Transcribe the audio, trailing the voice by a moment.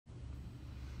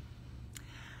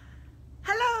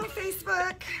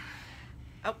Facebook.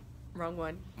 Oh, wrong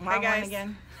one. Hi, guys.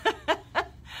 Again.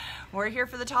 We're here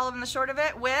for the tall of and the short of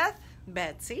it with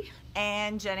Betsy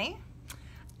and Jenny.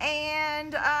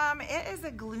 And it is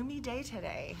a gloomy day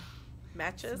today.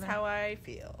 Matches how I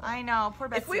feel. I know, poor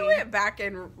Betsy. If we went back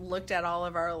and looked at all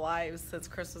of our lives since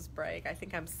Christmas break, I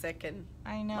think I'm sick and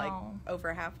I know. like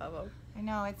over half of them. I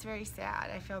know, it's very sad.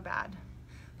 I feel bad.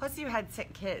 Plus, you had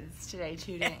sick kids today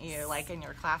too, didn't you? Like in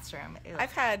your classroom. Ew.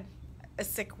 I've had a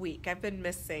sick week. I've been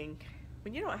missing.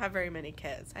 When you don't have very many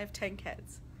kids, I have 10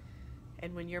 kids,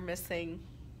 and when you're missing,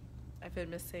 I've been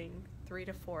missing 3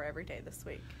 to 4 every day this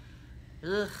week.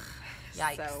 Ugh,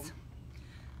 yikes.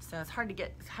 So it's hard to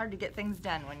get things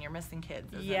done when you're missing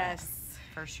kids. Isn't it?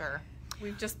 For sure.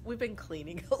 We've been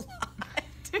cleaning a lot.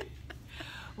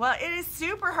 Well, it is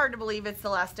super hard to believe it's the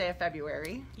last day of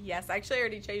February. Yes, I actually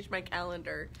already changed my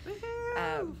calendar.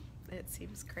 Woohoo! It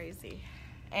seems crazy.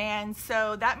 And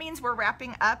so that means we're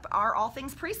wrapping up our All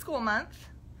Things Preschool month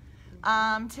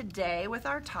today with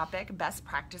our topic, Best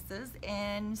Practices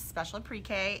in Special Ed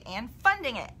Pre-K and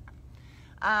Funding It.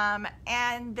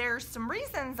 And there's some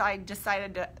reasons I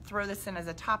decided to throw this in as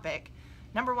a topic.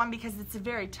 Number one, because it's a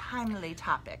very timely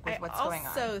topic with what's going on. I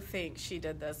also think she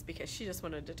did this because she just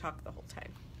wanted to talk the whole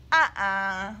time.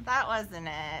 That wasn't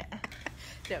it.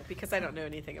 No, because I don't know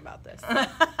anything about this.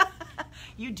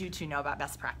 You do too know about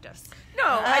best practice. No,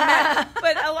 I meant,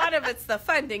 but a lot of it's the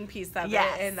funding piece of it.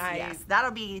 Yes,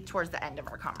 that'll be towards the end of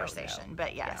our conversation,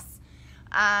 but yes.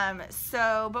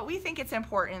 Yeah. But we think it's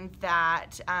important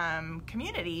that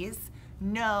communities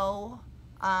know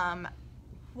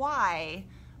why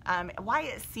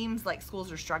it seems like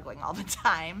schools are struggling all the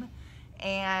time,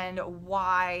 and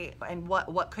why and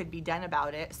what could be done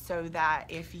about it, so that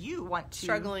if you want to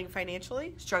struggling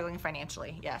financially,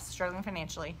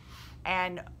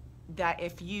 and that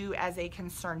if you as a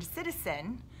concerned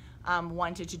citizen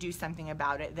wanted to do something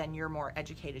about it, then you're more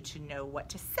educated to know what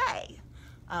to say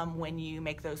when you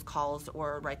make those calls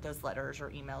or write those letters or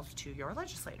emails to your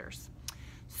legislators.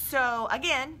 So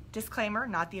again, disclaimer,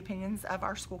 not the opinions of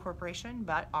our school corporation,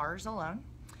 but ours alone.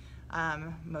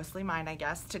 Mostly mine, I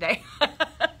guess, today.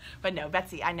 But no,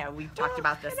 Betsy, I know we've talked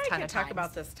about this a ton of times. I can talk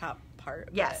about this top part.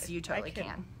 Yes, you totally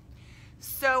can.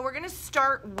 So we're going to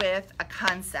start with a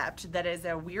concept that is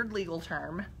a weird legal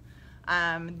term.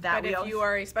 But if you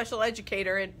are a special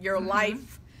educator in your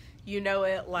life, you know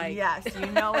it like... Yes, you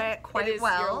know it quite it is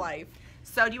well. Your life.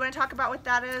 So do you want to talk about what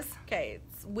that is? Okay,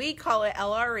 we call it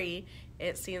LRE.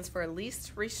 It stands for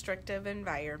Least Restrictive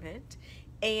Environment.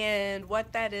 And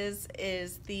what that is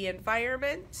the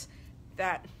environment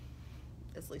that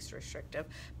is least restrictive.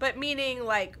 But meaning,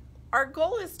 like, our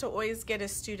goal is to always get a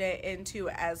student into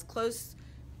as close,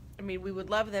 I mean, we would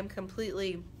love them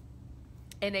completely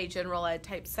in a general ed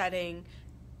type setting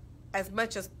as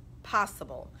much as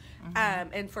possible.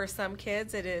 And for some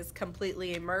kids, it is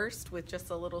completely immersed with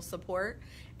just a little support.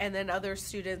 And then other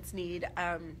students need...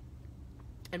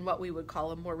 and what we would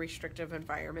call a more restrictive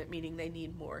environment, meaning they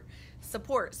need more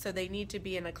support. So they need to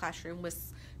be in a classroom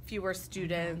with fewer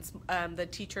students. The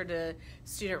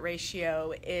teacher-to-student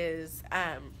ratio is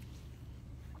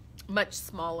much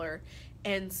smaller.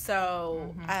 And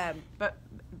so... but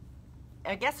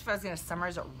I guess if I was going to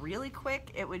summarize it really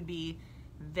quick, it would be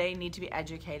they need to be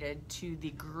educated to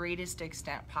the greatest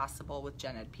extent possible with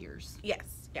gen ed peers.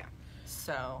 Yes, yeah.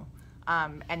 So,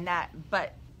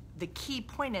 but... the key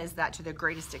point is that to the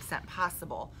greatest extent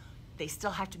possible, they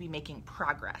still have to be making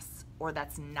progress, or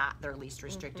that's not their least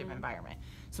restrictive environment.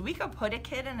 So we could put a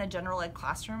kid in a general ed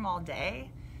classroom all day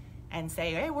and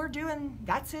say, hey,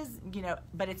 that's his,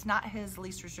 but it's not his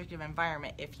least restrictive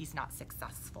environment if he's not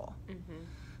successful.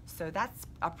 So that's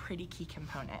a pretty key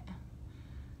component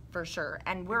for sure.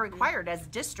 And we're required as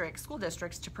school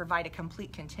districts to provide a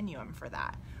complete continuum for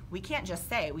that. We can't just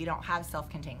say we don't have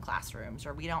self-contained classrooms,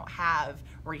 or we don't have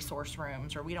resource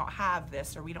rooms, or we don't have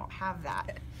this, or we don't have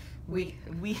that.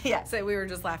 So we were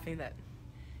just laughing that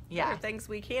there are things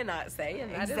we cannot say,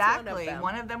 and that is one of them.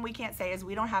 One of them we can't say is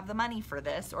we don't have the money for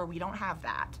this, or we don't have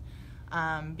that,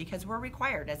 because we're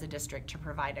required as a district to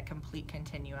provide a complete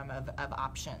continuum of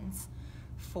options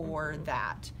for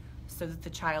that, so that the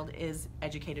child is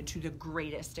educated to the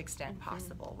greatest extent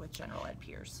possible with general ed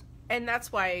peers. And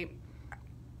that's why,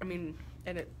 I mean,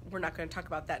 we're not going to talk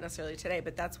about that necessarily today,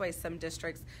 but that's why some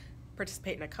districts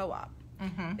participate in a co-op,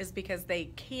 is because they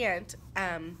can't,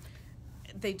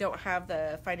 they don't have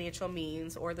the financial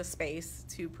means or the space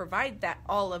to provide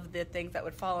all of the things that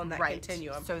would fall in that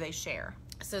continuum. So they share.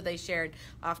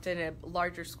 Often a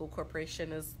larger school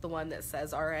corporation is the one that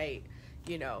says, all right,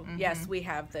 yes, we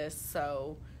have this,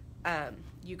 so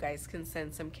you guys can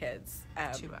send some kids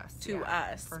to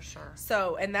us, for sure.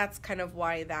 So, and that's kind of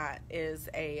why that is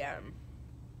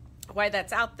why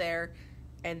that's out there.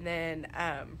 And then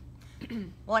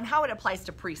well, and how it applies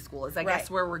to preschool is, I guess,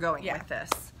 where we're going with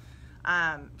this.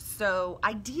 So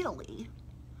ideally,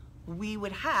 we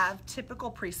would have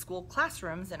typical preschool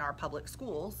classrooms in our public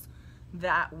schools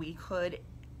that we could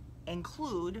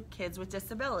include kids with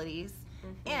disabilities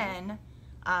in,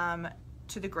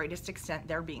 to the greatest extent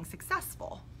they're being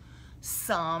successful.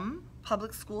 Some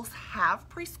public schools have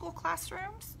preschool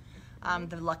classrooms.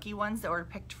 The lucky ones that were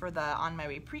picked for the On My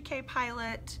Way PreK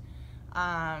pilot,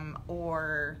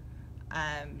 or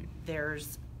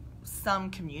there's some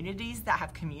communities that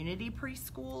have community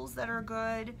preschools that are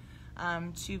good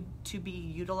to be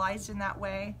utilized in that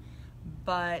way.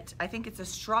 But I think it's a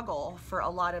struggle for a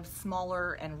lot of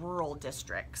smaller and rural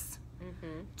districts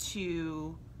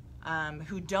to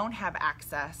who don't have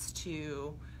access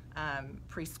to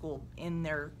preschool in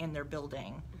their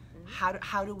building.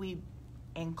 How do we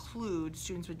include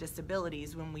students with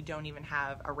disabilities when we don't even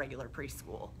have a regular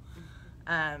preschool?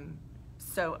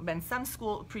 So, and some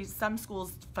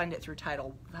schools fund it through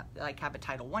have a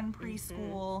Title I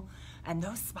preschool, and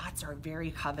those spots are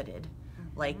very coveted,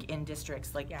 like in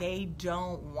districts. Like they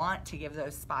don't want to give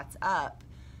those spots up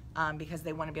because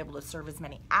they want to be able to serve as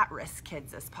many at-risk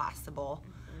kids as possible.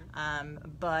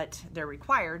 But they're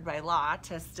required by law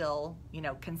to still,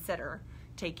 consider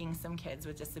taking some kids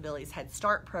with disabilities. Head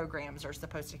Start programs are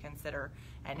supposed to consider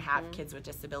and have kids with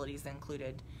disabilities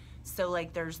included. So,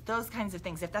 like, there's those kinds of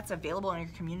things. If that's available in your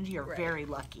community, you're very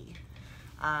lucky.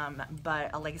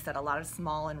 But like I said, a lot of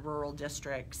small and rural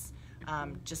districts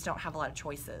just don't have a lot of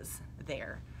choices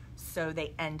there. So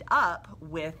they end up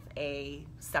with a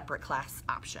separate class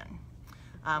option,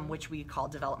 which we call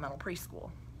developmental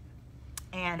preschool.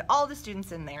 And all the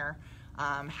students in there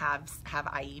have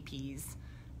IEPs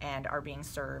and are being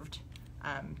served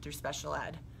through special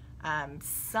ed.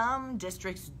 Some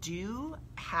districts do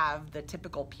have the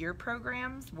typical peer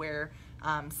programs where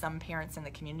some parents in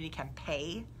the community can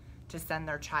pay to send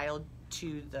their child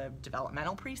to the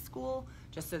developmental preschool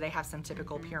just so they have some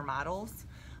typical peer models.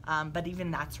 But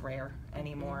even that's rare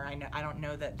anymore. I don't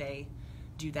know that they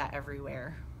do that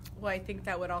everywhere. Well, I think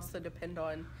that would also depend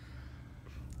on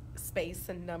space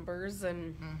and numbers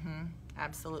and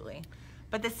absolutely.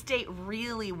 But the state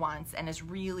really wants and is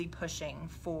really pushing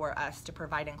for us to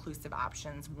provide inclusive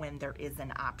options when there is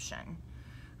an option.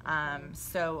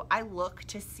 So I look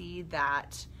to see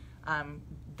that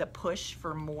the push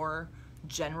for more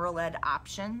general ed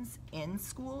options in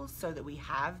schools so that we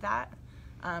have that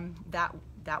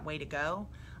that way to go.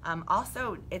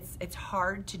 Also, it's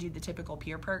hard to do the typical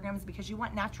peer programs because you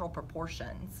want natural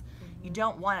proportions. You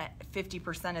don't want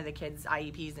 50% of the kids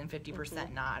IEPs and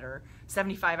 50% not, or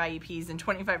 75 IEPs and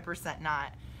 25%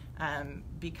 not,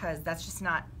 because that's just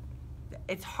not,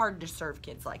 it's hard to serve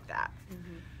kids like that.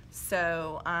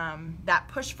 So that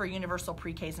push for universal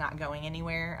pre-K is not going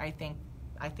anywhere. I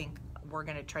think we're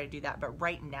going to try to do that, but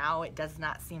right now it does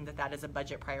not seem that is a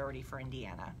budget priority for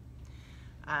Indiana.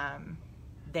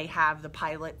 They have the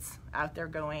pilots out there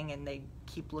going, and they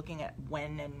keep looking at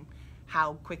when and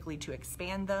how quickly to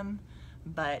expand them,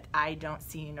 but I don't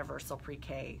see universal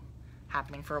pre-K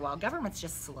happening for a while. Government's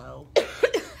just slow.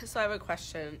 So I have a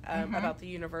question about the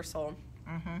universal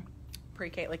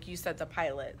pre-K. Like you said, the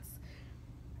pilots.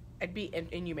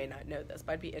 And you may not know this,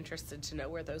 but I'd be interested to know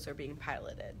where those are being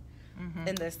piloted.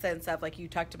 In the sense of, like you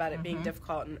talked about it being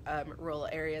difficult in rural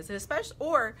areas, and especially,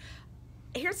 or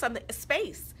here's something,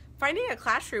 space. Finding a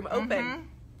classroom open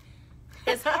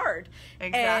is hard.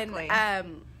 Exactly.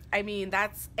 And I mean,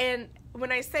 and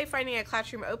when I say finding a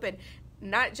classroom open,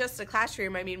 not just a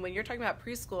classroom, I mean, when you're talking about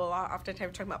preschool, oftentimes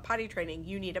we're talking about potty training.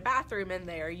 You need a bathroom in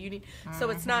there. So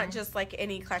it's not just like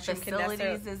any classroom.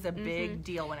 Facilities is a big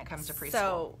deal when it comes to preschool.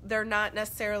 So they're not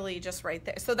necessarily just right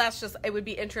there. So that's just, it would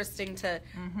be interesting to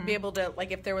be able to,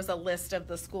 like, if there was a list of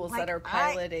the schools that are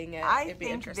piloting it, it'd be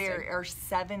interesting. I think there are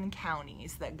 7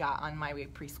 counties that got On My Way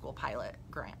preschool pilot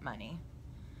grant money.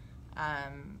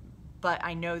 But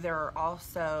I know there are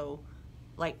also,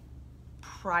 like,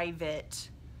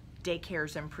 private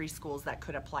daycares and preschools that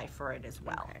could apply for it as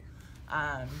well.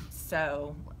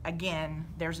 So again,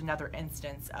 there's another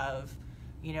instance of,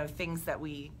 things that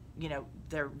we,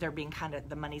 they're being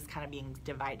the money's kind of being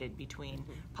divided between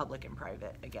public and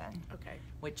private again.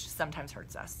 Which sometimes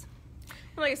hurts us.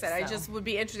 Well, like I said, I just would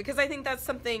be interested because I think that's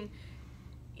something,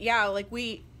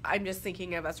 I'm just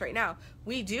thinking of us right now.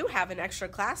 We do have an extra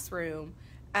classroom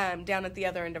down at the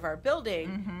other end of our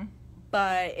building,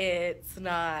 but it's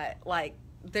not like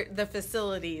the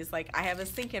facilities. Like, I have a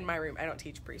sink in my room. I don't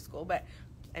teach preschool, but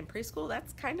And preschool,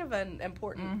 that's kind of an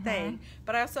important thing.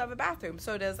 But I also have a bathroom.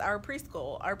 So does our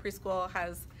preschool. Our preschool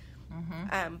has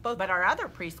both. But our other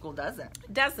preschool doesn't.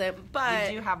 But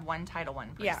we do have one Title I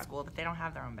preschool, but they don't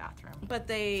have their own bathroom. But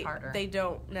they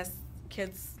don't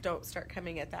kids don't start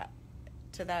coming at that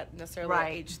necessarily at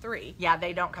age 3. Yeah,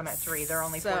 they don't come at 3. They're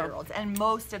only 4-year-olds. And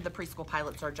most of the preschool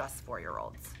pilots are just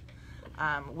 4-year-olds,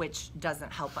 which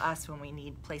doesn't help us when we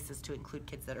need places to include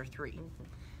kids that are 3.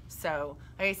 So,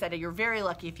 like I said, you're very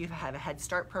lucky if you have Head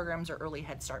Start programs or early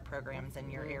Head Start programs in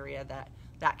your area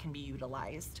that can be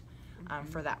utilized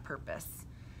for that purpose.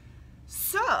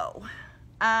 So,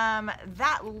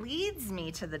 that leads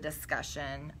me to the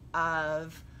discussion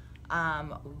of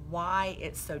why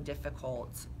it's so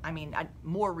difficult. I mean,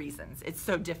 more reasons it's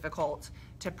so difficult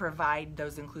to provide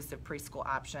those inclusive preschool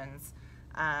options.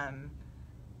 And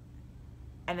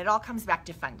it all comes back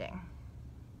to funding.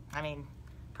 I mean,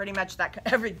 pretty much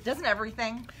doesn't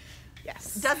everything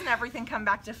come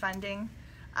back to funding?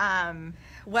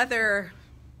 Whether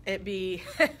it be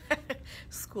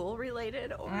school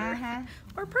related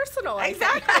or personal.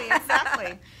 Exactly.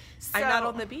 So, I'm not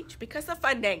on the beach because of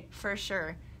funding. For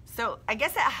sure. So I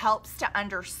guess it helps to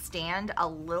understand a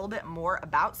little bit more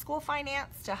about school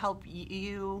finance to help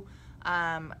you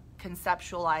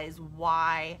conceptualize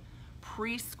why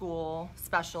preschool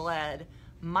special ed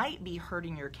might be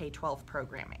hurting your K-12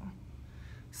 programming.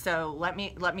 So let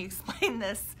me explain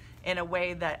this in a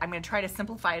way that I'm going to try to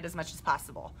simplify it as much as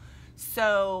possible.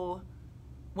 So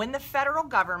when the federal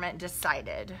government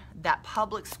decided that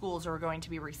public schools are going to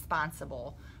be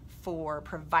responsible for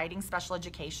providing special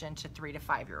education to 3 to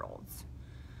 5-year-olds,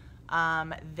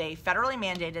 they federally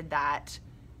mandated that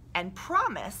and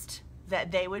promised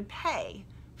that they would pay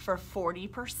for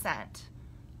 40%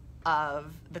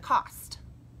 of the cost.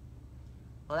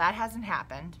 Well, that hasn't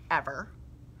happened ever.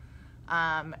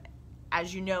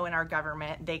 As you know, in our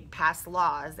government, they pass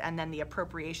laws, and then the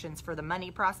appropriations for the money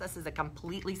process is a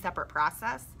completely separate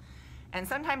process. And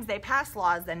sometimes they pass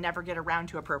laws and never get around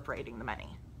to appropriating the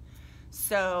money.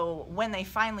 So when they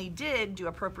finally did do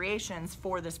appropriations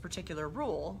for this particular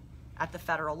rule at the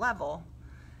federal level,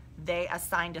 they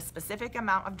assigned a specific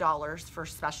amount of dollars for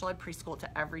special ed preschool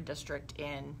to every district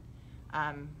in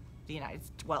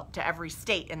to every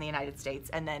state in the United States,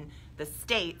 and then the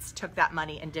states took that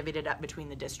money and divvied it up between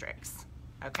the districts,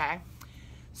 okay?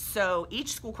 So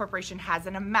each school corporation has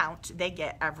an amount they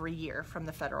get every year from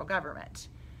the federal government.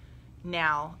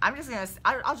 Now, I'll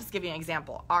just give you an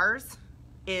example. Ours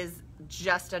is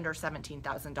just under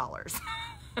 $17,000,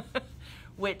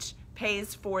 which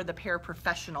pays for the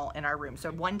paraprofessional in our room, so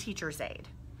one teacher's aide,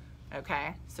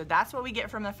 okay? So that's what we get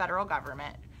from the federal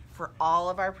government for all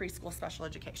of our preschool special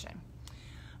education.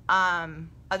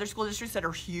 Other school districts that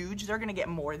are huge, they're going to get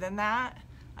more than that.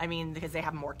 I mean, because they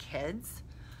have more kids.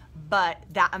 But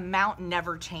that amount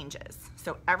never changes.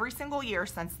 So every single year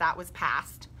since that was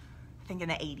passed, I think in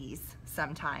the 80s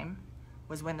sometime,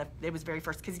 was when it was very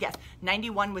first. Because yes,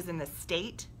 91 was in the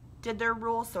state did their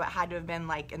rule, so it had to have been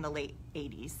like in the late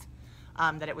 80s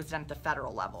that it was done at the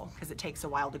federal level, because it takes a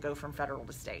while to go from federal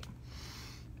to state.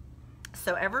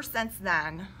 So ever since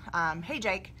then, hey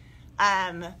Jake,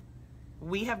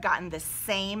 we have gotten the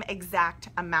same exact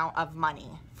amount of money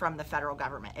from the federal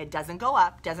government. It doesn't go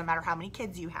up, doesn't matter how many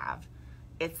kids you have,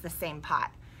 it's the same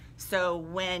pot. So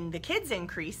when the kids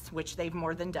increase, which they've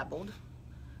more than doubled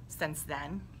since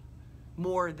then,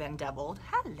 more than doubled,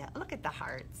 hello, look at the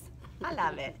hearts, I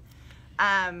love it.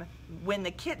 When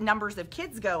the numbers of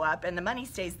kids go up and the money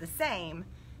stays the same,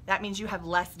 that means you have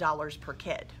less dollars per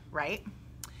kid, right?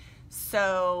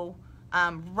 So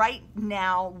right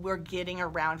now we're getting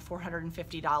around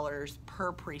 $450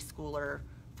 per preschooler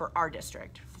for our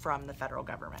district from the federal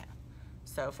government.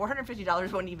 So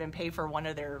 $450 won't even pay for one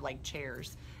of their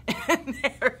chairs in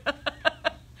there.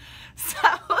 So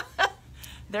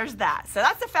there's that. So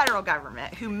that's the federal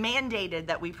government who mandated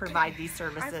that we provide these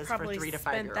services for 3 to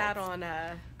 5 year olds. I've probably spent that on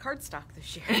cardstock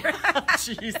this year.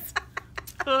 Jeez.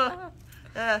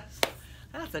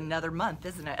 That's another month,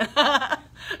 isn't it?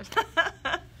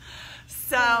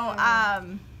 So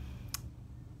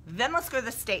then let's go to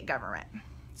the state government.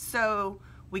 So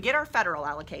we get our federal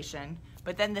allocation,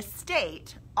 but then the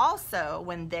state also,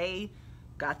 when they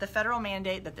got the federal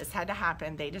mandate that this had to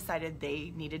happen, they decided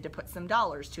they needed to put some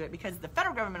dollars to it, because the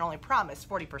federal government only promised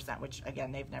 40%, which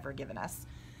again, they've never given us.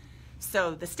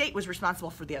 So the state was responsible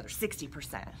for the other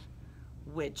 60%,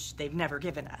 which they've never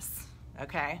given us,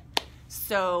 okay?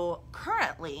 So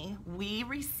currently, we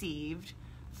received,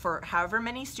 for however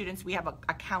many students, we have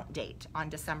a count date on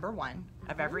December 1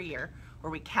 of every year, where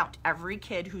we count every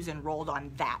kid who's enrolled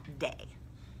on that day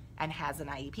and has an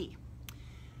IEP.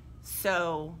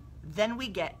 So then we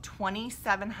get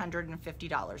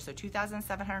 $2,750, so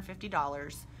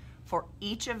 $2,750 for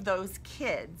each of those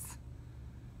kids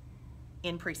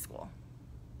in preschool.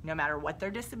 No matter what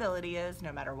their disability is,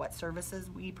 no matter what services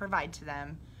we provide to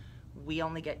them, we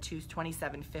only get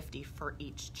 $2,750 for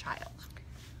each child.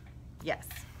 Yes.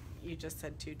 You just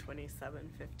said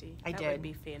 $227.50. I did. That would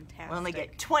be fantastic. We only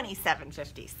get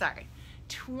 $2,750. Sorry,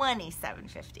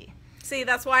 $2,750. See,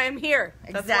 that's why I'm here.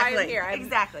 That's Exactly. why I'm here.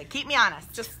 Exactly. Keep me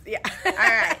honest. Just, yeah. All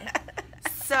right.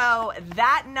 So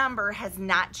that number has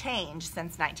not changed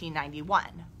since 1991,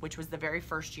 which was the very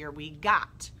first year we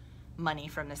got money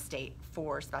from the state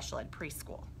for special ed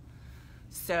preschool.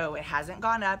 So it hasn't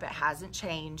gone up. It hasn't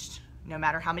changed. No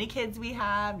matter how many kids we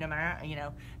have, no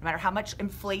matter how much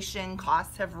inflation,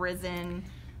 costs have risen.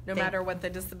 No matter what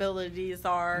the disabilities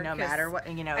are. No matter what,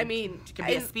 I mean, it could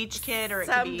be a speech kid or it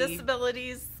some could be.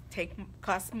 disabilities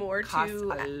cost more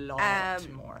to a lot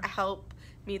more. help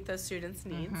meet those students'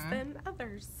 needs than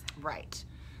others. Right.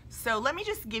 So let me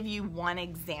just give you one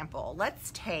example.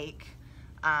 Let's take,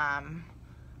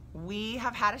 we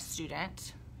have had a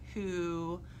student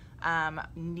who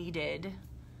needed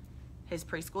his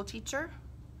preschool teacher,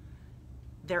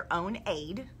 their own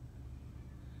aide.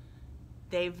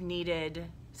 They've needed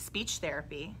speech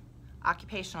therapy,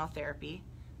 occupational therapy,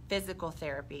 physical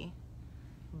therapy,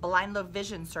 blind low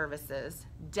vision services,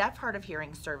 deaf hard of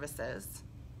hearing services.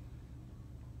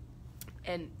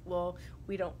 And, well,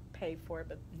 we don't pay for it,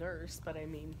 but nurse, but I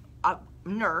mean.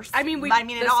 Nurse.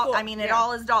 It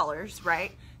all is dollars,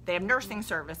 right? They have nursing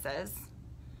services.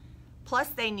 Plus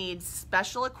they need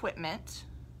special equipment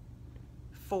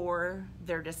for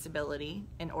their disability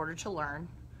in order to learn,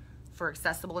 for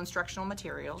accessible instructional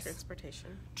materials.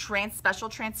 Transportation. Special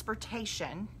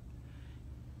transportation.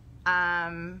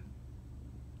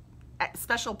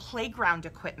 Special playground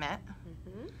equipment.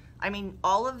 I mean,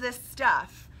 all of this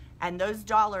stuff, and those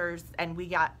dollars, and we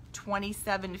got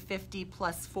 $2,750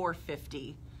 plus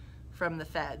 $450 from the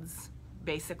feds,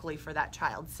 basically, for that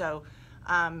child. So,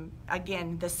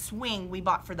 again, the swing we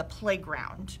bought for the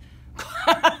playground.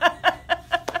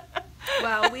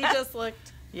 Well, we just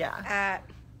looked Yeah. at,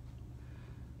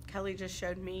 Kelly just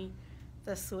showed me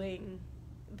the swing,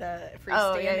 the freestanding.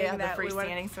 Oh, yeah, the that we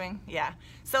freestanding went, swing. Yeah.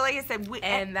 So, like I said,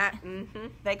 and that,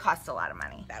 they cost a lot of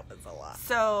money. that was a lot.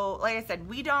 So, like I said,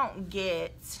 we don't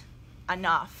get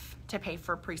enough to pay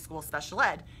for preschool special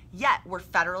ed, yet we're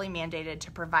federally mandated to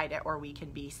provide it or we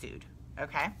can be sued,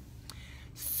 okay?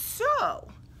 So,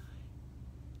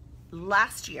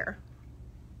 last year,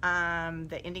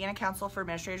 the Indiana Council for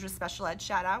Administrators with Special Ed,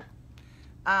 shout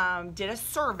out, did a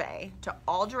survey to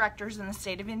all directors in the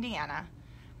state of Indiana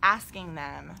asking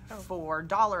them for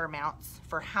dollar amounts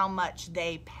for how much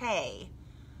they pay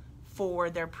for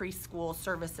their preschool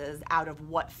services out of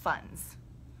what funds,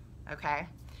 okay?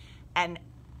 And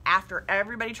after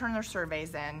everybody turned their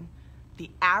surveys in, the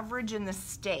average in the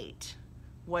state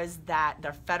was that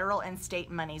the federal and state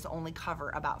monies only cover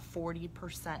about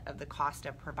 40% of the cost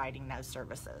of providing those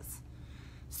services.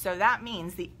 So that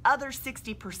means the other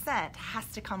 60% has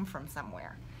to come from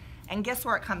somewhere. And guess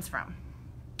where it comes from?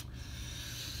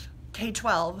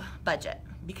 K-12 budget,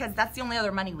 because that's the only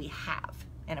other money we have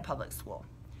in a public school.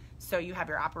 So you have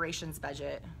your operations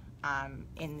budget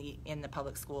in the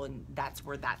public school, and that's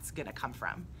where that's going to come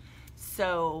from.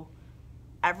 So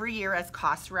every year as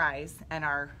costs rise and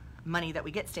our money that we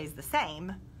get stays the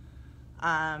same,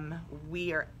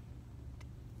 we are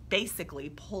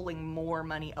basically pulling more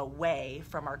money away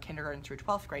from our kindergarten through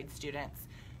 12th grade students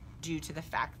due to the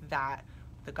fact that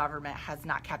the government has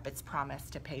not kept its promise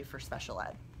to pay for special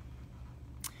ed.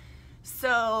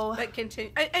 So, but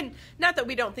continue, and not that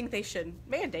we don't think they should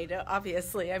mandate it.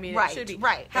 Obviously, I mean, right, it should be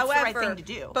right. However, it's the right thing to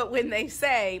do. But when they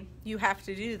say you have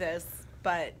to do this,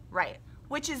 but right,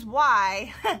 which is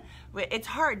why it's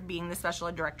hard being the special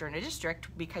ed director in a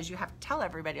district, because you have to tell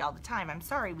everybody all the time, I'm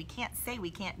sorry, we can't say we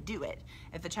can't do it.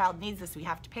 If the child needs this, we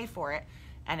have to pay for it,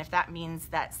 and if that means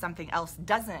that something else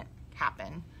doesn't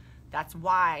happen, that's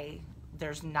why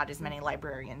there's not as many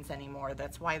librarians anymore.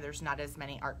 That's why there's not as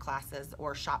many art classes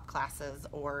or shop classes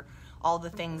or all the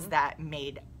things that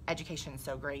made education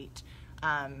so great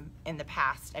in the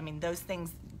past. I mean, those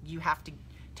things, you have to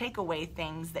take away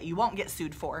things that you won't get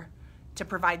sued for to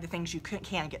provide the things you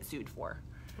can get sued for.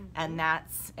 And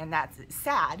that's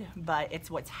sad, but it's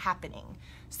what's happening.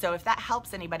 So if that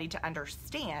helps anybody to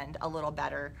understand a little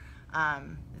better,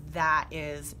 that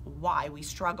is why we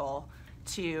struggle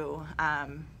to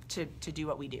do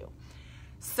what we do.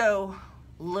 So,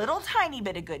 little tiny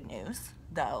bit of good news,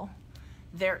 though.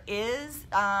 There is,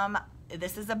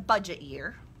 this is a budget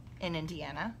year in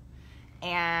Indiana,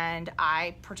 And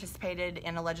I participated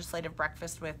in a legislative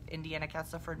breakfast with Indiana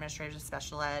Council for Administrators of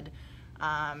Special Ed.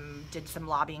 Did some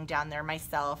lobbying down there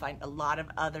myself. A lot of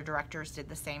other directors did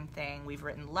the same thing. We've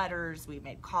written letters, we've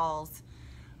made calls,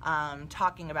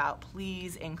 talking about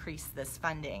please increase this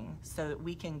funding so that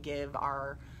we can give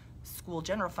our school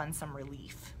general fund some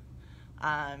relief,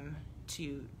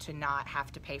 to not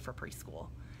have to pay for preschool.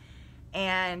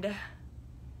 And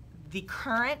the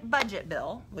current budget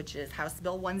bill, which is House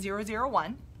Bill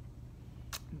 1001,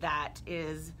 that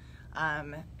is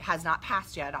has not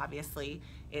passed yet, obviously.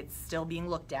 It's still being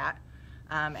looked at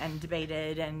and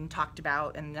debated and talked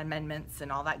about, and amendments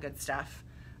and all that good stuff.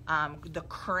 The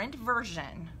current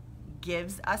version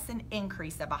gives us an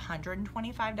increase of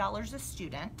 $125 a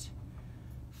student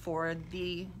for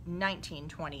the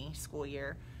 1920 school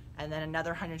year, and then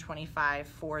another $125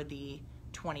 for the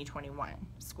 2021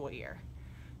 school year.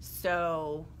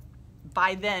 So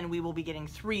by then we will be getting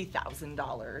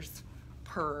 $3,000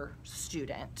 per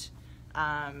student,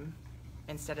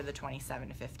 instead of the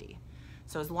 $2,750.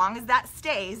 So as long as that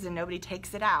stays and nobody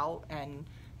takes it out and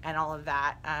all of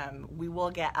that, we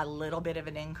will get a little bit of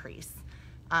an increase.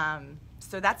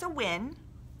 So that's a win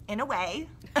in a way.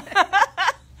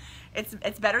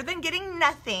 It's better than getting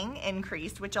nothing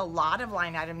increased, which a lot of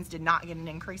line items did not get an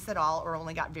increase at all, or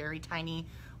only got very tiny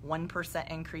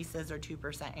 1% increases or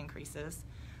 2% increases.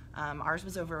 Ours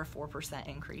was over a 4%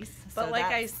 increase. But so like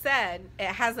I said, it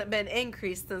hasn't been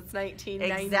increased since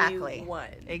 1991.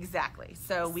 Exactly.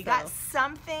 So we got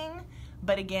something,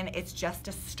 but again, it's just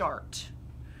a start.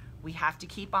 We have to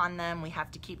keep on them. We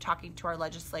have to keep talking to our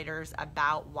legislators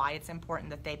about why it's important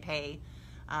that they pay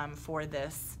for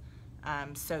this,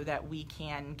 so that we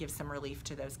can give some relief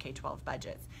to those K-12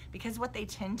 budgets. Because what they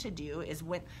tend to do is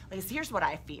here's what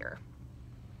I fear.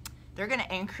 They're going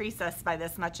to increase us by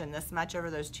this much and this much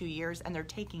over those 2 years, and they're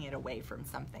taking it away from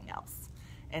something else.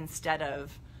 Instead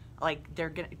of, they're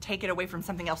going to take it away from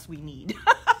something else we need.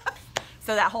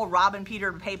 So that whole rob and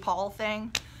Peter pay Paul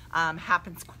thing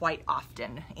happens quite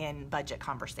often in budget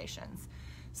conversations.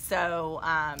 So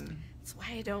that's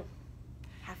why I don't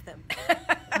have them.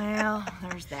 Well,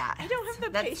 there's that. I don't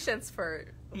have the patience for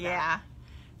that. Yeah.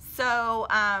 So,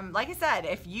 like I said,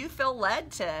 if you feel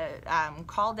led to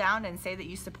call down and say that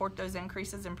you support those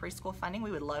increases in preschool funding,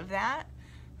 we would love that.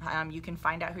 You can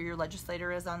find out who your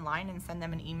legislator is online and send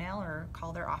them an email or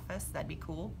call their office. That'd be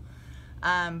cool.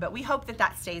 But we hope that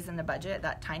that stays in the budget,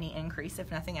 that tiny increase,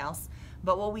 if nothing else.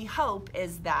 But what we hope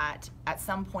is that at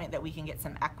some point that we can get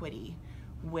some equity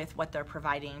with what they're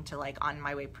providing to On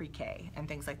My Way PreK and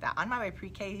things like that. On My Way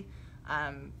PreK,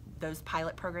 those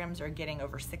pilot programs are getting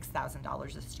over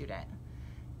 $6,000 a student.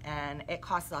 And it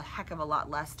costs a heck of a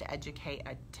lot less to educate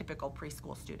a typical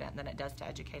preschool student than it does to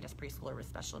educate a preschooler with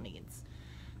special needs.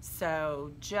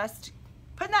 So just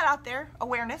putting that out there,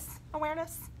 awareness,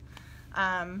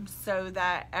 so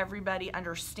that everybody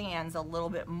understands a little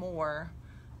bit more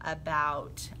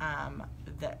about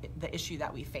the issue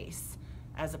that we face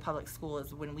as a public school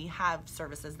is when we have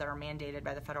services that are mandated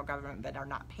by the federal government but are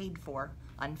not paid for,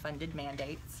 unfunded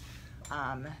mandates,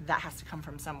 that has to come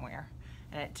from somewhere.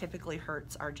 And it typically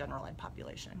hurts our general ed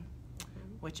population,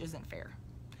 which isn't fair.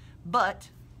 But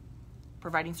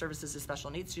providing services to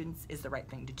special needs students is the right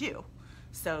thing to do.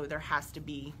 So there has to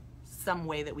be some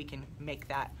way that we can make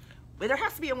that, there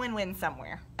has to be a win-win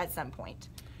somewhere at some point.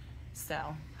 So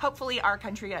hopefully our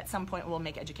country at some point will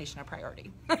make education a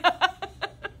priority.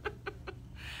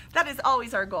 That is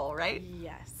always our goal, right?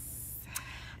 Yes.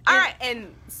 All right.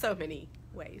 In so many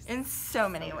ways. In so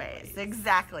many ways.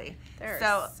 Exactly.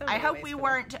 So I hope we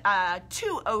weren't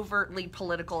too overtly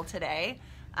political today.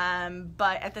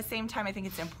 But at the same time, I think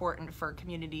it's important for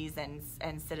communities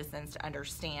and citizens to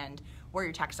understand where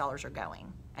your tax dollars are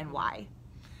going and why.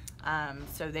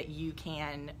 So that you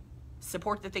can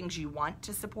support the things you want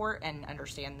to support and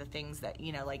understand the things that,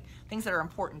 things that are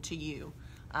important to you.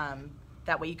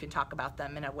 That way you can talk about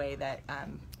them in a way that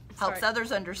helps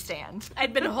others understand.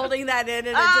 I'd been holding that in and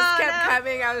it just kept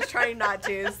coming. I was trying not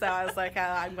to, so I was like,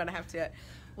 I'm going to have to.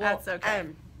 Well, that's okay.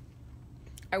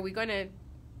 Are we going to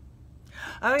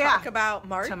talk about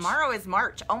March? Tomorrow is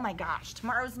March. Oh my gosh,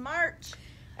 tomorrow's March.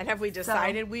 And have we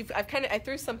decided? I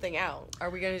threw something out. Are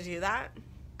we going to do that?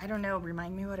 I don't know.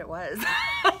 Remind me what it was.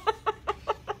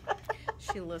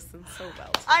 She listens so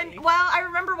well to me. Well, I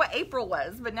remember what April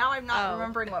was, but now I'm not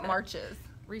remembering what March is.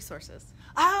 Resources.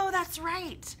 Oh, that's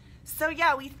right. So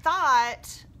yeah, we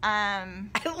thought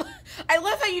I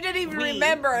love how you didn't even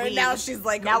remember, and now she's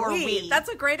like, now we're we. That's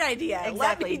a great idea.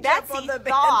 Exactly. Betsy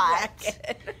thought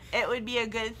it would be a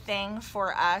good thing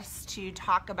for us to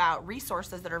talk about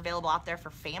resources that are available out there for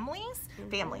families.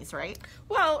 Families, right?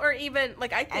 Well, or even,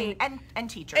 like, I think... And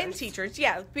teachers. And teachers,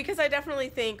 yeah. Because I definitely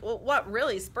think, well, what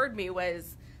really spurred me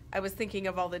was I was thinking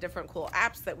of all the different cool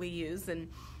apps that we use, and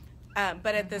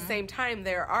but at the same time,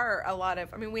 there are a lot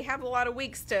of... I mean, we have a lot of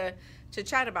weeks to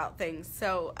chat about things,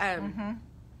 so...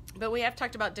 But we have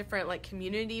talked about different, like,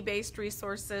 community-based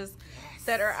resources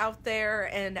that are out there,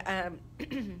 and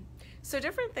so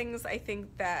different things, I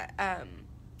think, that,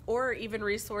 or even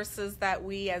resources that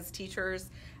we as teachers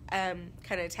kind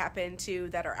of tap into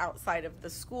that are outside of the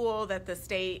school, that the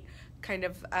state kind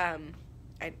of,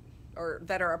 or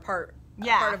that are a part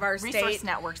of our state. Resource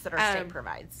networks that our state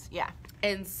provides,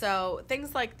 And so,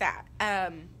 things like that.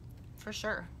 For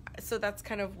sure. So that's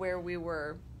kind of where we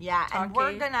were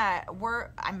talking. And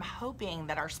I'm hoping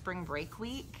that our spring break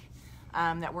week,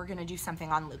 that we're gonna do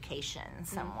something on location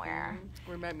somewhere.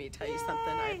 Remind me to tell you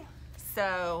something.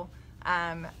 So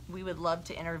we would love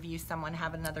to interview someone,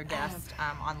 have another guest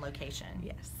on location.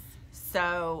 Yes.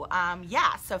 So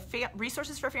so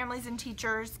resources for families and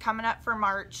teachers coming up for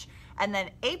March, and then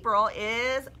April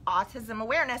is Autism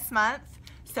Awareness Month.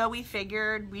 So we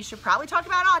figured we should probably talk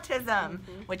about autism,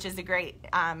 which is a great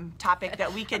topic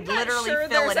that we could literally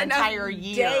fill an entire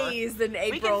year. Days in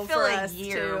April we can fill for a us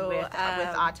year with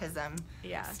autism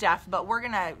stuff, but we're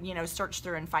gonna search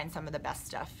through and find some of the best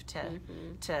stuff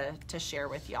to share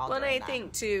with y'all. Well, and I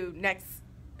think too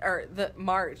the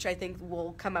March, I think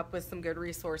we'll come up with some good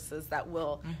resources that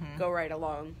will go right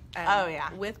along.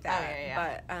 With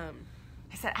that. But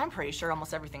I said I'm pretty sure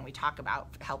almost everything we talk about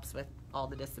helps with all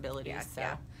the disabilities.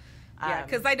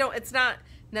 Because it's not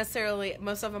necessarily,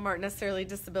 most of them aren't necessarily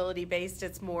disability based.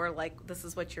 It's more like, this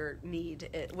is what your need,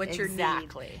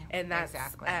 and that's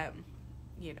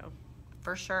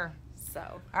for sure. So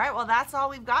all right, well, that's all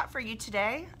we've got for you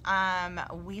today.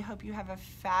 We hope you have a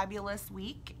fabulous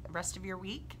week, rest of your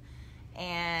week,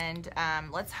 and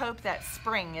let's hope that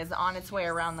spring is on its way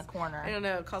around the corner. I don't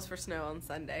know, it calls for snow on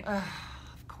Sunday.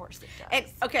 Of course it does. And,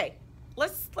 okay,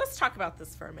 let's talk about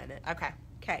this for a minute. Okay.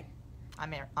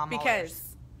 I'm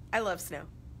because I love snow.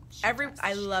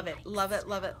 I love it.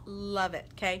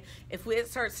 Okay, if it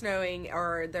starts snowing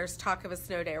or there's talk of a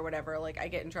snow day or whatever, like, I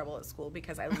get in trouble at school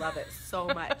because I love it so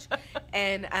much.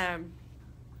 And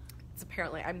it's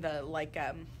apparently I'm the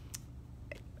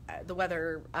the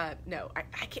weather. No, I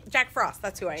can't. Jack Frost.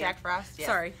 That's who I am. Jack Frost. Yes.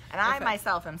 Sorry. And I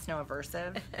myself am snow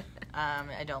aversive.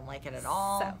 I don't like it at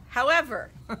all. So,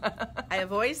 however, I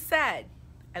have always said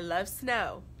I love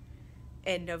snow.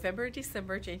 In November,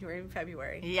 December, January, and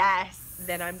February. Yes.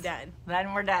 Then I'm done.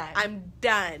 Then we're done. I'm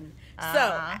done.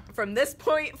 So, from this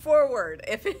point forward,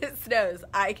 if it snows,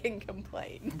 I can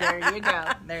complain. There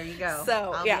you go.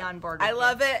 So, I'll be on board with I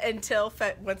love it until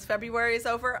once February is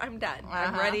over, I'm done.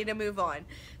 I'm ready to move on.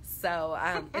 So,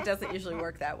 it doesn't usually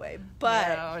work that way.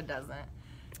 But no, it doesn't.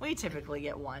 We typically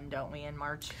get one, don't we, in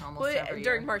March? Almost every year.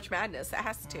 During March Madness, it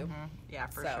has to. Yeah,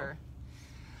 for sure.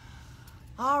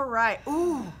 All right.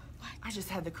 Ooh. I just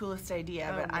had the coolest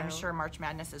idea, but I'm sure March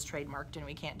Madness is trademarked and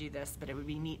we can't do this, but it would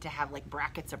be neat to have, like,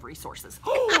 brackets of resources.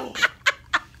 Oh,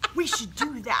 we should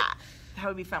do that. That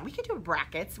would be fun. We could do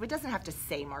brackets. It doesn't have to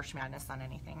say March Madness on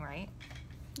anything, right?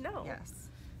 No. Yes.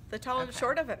 The tall and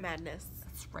short of it madness.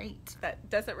 That's right.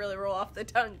 That doesn't really roll off the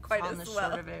tongue quite tall as and well.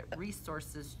 Short of it,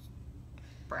 resources,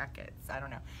 brackets. I don't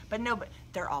know. But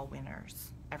they're all winners.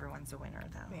 Everyone's a winner,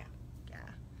 though. Yeah.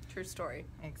 True story.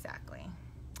 Exactly.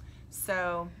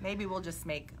 So maybe we'll just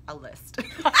make a list.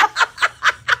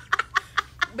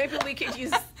 Maybe we could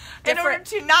use in order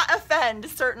to not offend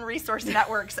certain resource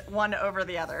networks one over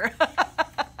the other.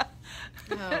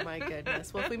 Oh my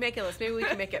goodness. Well, if we make a list, maybe we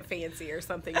can make it fancy or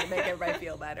something to make everybody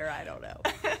feel better. I don't know.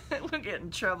 We'll get in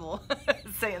trouble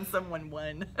saying someone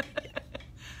won.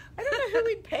 I don't know who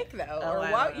we'd pick, though,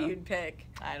 or what you'd pick.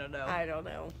 I don't know. I don't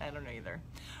know either.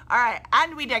 All right,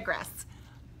 and we digress.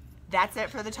 That's it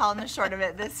for the tall and the short of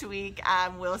it this week.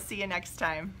 We'll see you next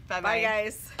time. Bye-bye. Bye,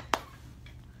 guys.